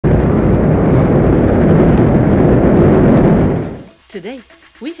Today,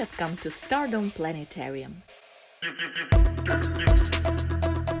 we have come to Stardome Planetarium. This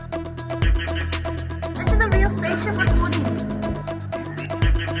is a real spaceship recording.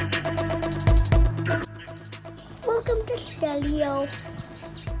 Welcome to Steleo.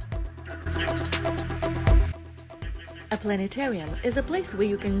 A planetarium is a place where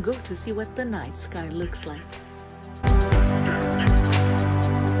you can go to see what the night sky looks like.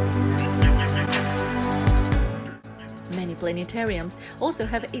 Many planetariums also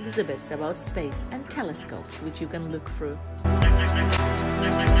have exhibits about space and telescopes which you can look through.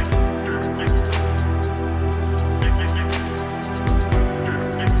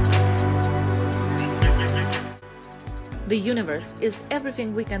 The universe is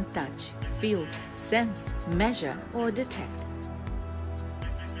everything we can touch, feel, sense, measure, or detect.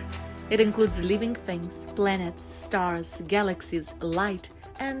 It includes living things, planets, stars, galaxies, light,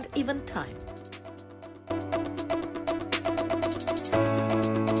 and even time.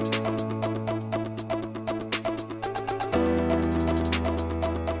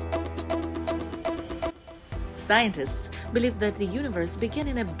 Scientists believe that the universe began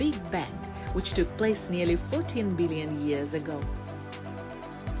in a Big Bang, which took place nearly 14 billion years ago.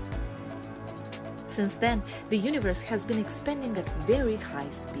 Since then, the universe has been expanding at very high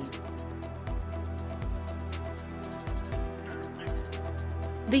speed.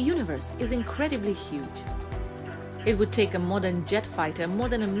 The universe is incredibly huge. It would take a modern jet fighter more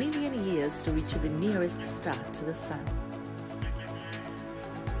than 1 million years to reach the nearest star to the Sun.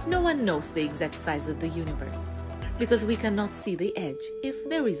 No one knows the exact size of the universe, because we cannot see the edge, if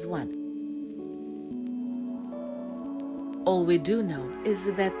there is one. All we do know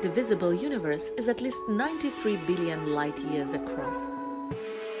is that the visible universe is at least 93 billion light-years across.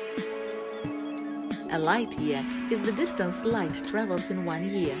 A light-year is the distance light travels in 1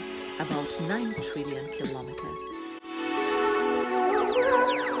 year, about 9 trillion kilometers.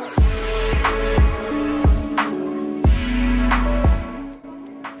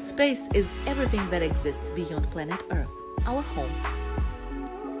 Space is everything that exists beyond planet Earth, our home.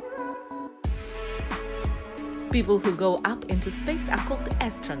 People who go up into space are called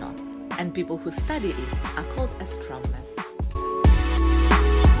astronauts, and people who study it are called astronomers.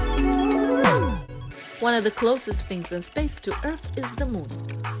 One of the closest things in space to Earth is the Moon,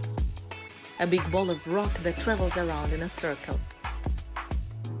 a big ball of rock that travels around in a circle.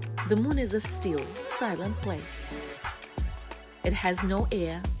 The Moon is a still, silent place. It has no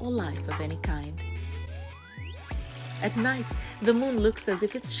air or life of any kind. At night, the Moon looks as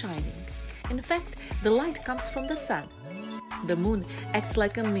if it's shining. In fact, the light comes from the Sun. The Moon acts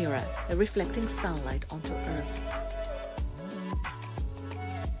like a mirror, reflecting sunlight onto Earth.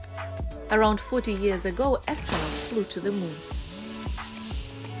 Around 40 years ago, astronauts flew to the Moon.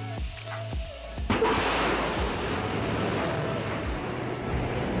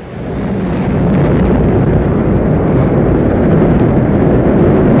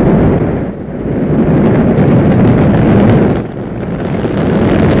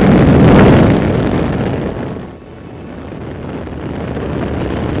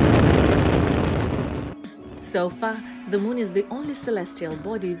 So far, the Moon is the only celestial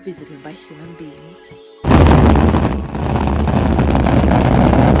body visited by human beings.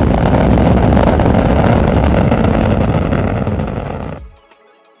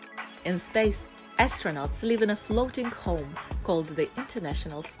 In space, astronauts live in a floating home called the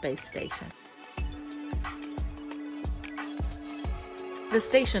International Space Station. The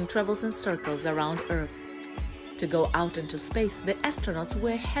station travels in circles around Earth. To go out into space, the astronauts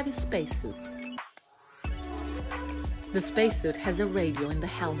wear heavy spacesuits. The spacesuit has a radio in the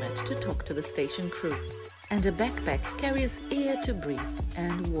helmet to talk to the station crew, and a backpack carries air to breathe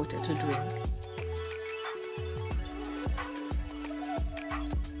and water to drink.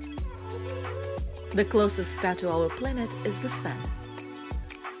 The closest star to our planet is the Sun.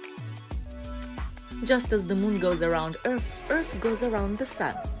 Just as the Moon goes around Earth, Earth goes around the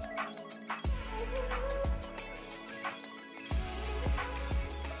Sun.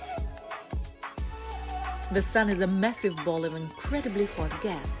 The Sun is a massive ball of incredibly hot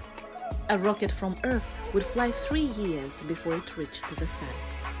gas. A rocket from Earth would fly 3 years before it reached the Sun.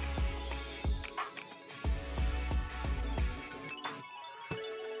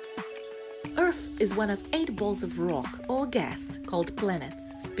 Earth is one of 8 balls of rock or gas called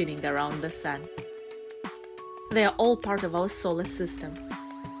planets spinning around the Sun. They are all part of our solar system.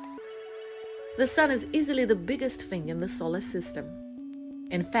 The Sun is easily the biggest thing in the solar system.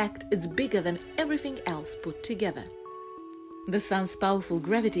 In fact, it's bigger than everything else put together. The Sun's powerful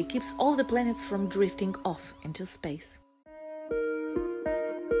gravity keeps all the planets from drifting off into space.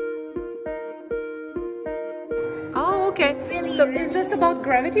 Oh, okay. Really So is this about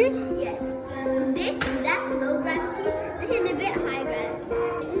gravity? Yes. This, that's low gravity. This is a bit high gravity.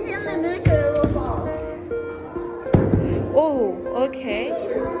 This is on the moon, so it will fall. Oh, okay.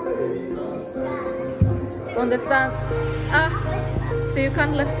 On the sun. So you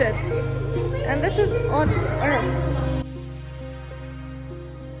can't lift it. And this is on Earth.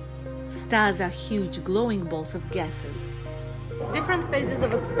 Stars are huge glowing balls of gases. Different phases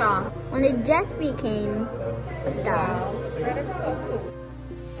of a star. When it just became a star. Wow, that is so cool.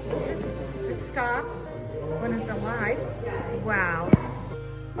 This is the star when it's alive. Wow.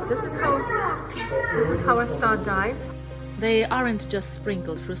 This is how a star dies. They aren't just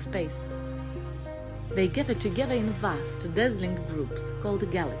sprinkled through space. They gather together in vast, dazzling groups called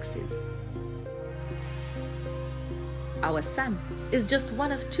galaxies. Our Sun is just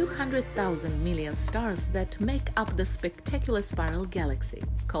one of 200,000 million stars that make up the spectacular spiral galaxy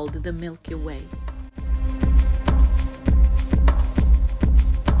called the Milky Way.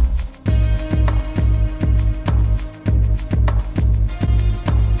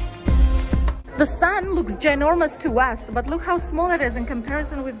 The Sun looks ginormous to us, but look how small it is in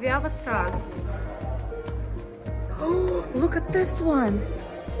comparison with the other stars. Oh, look at this one.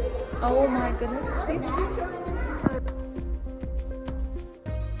 Oh my goodness.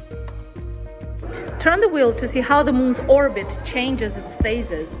 Turn the wheel to see how the moon's orbit changes its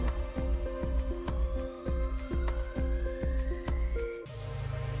phases.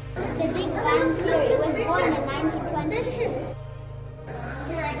 The Big Bang Theory was born in 1920.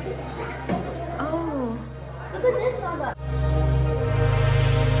 Oh. Look at this one.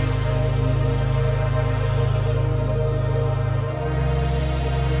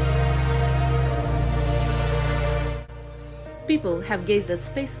 People have gazed at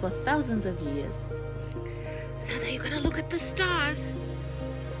space for thousands of years. So are you gonna look at the stars?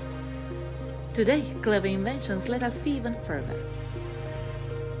 Today, clever inventions let us see even further.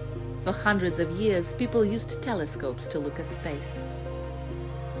 For hundreds of years, people used telescopes to look at space.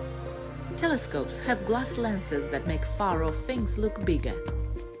 Telescopes have glass lenses that make far-off things look bigger.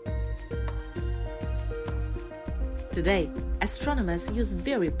 Today, astronomers use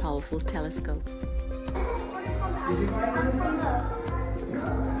very powerful telescopes.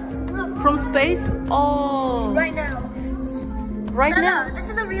 From space? Oh! Right now. Right now? No, this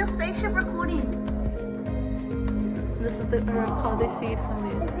is a real spaceship recording. This is the Earth, how they see it from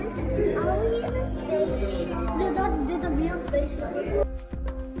the... Are we in a spaceship? There's a real spaceship.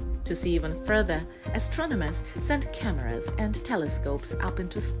 To see even further, astronomers send cameras and telescopes up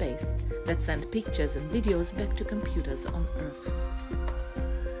into space that send pictures and videos back to computers on Earth.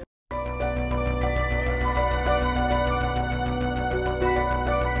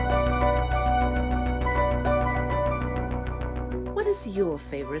 What is your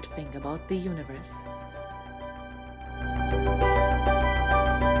favorite thing about the universe?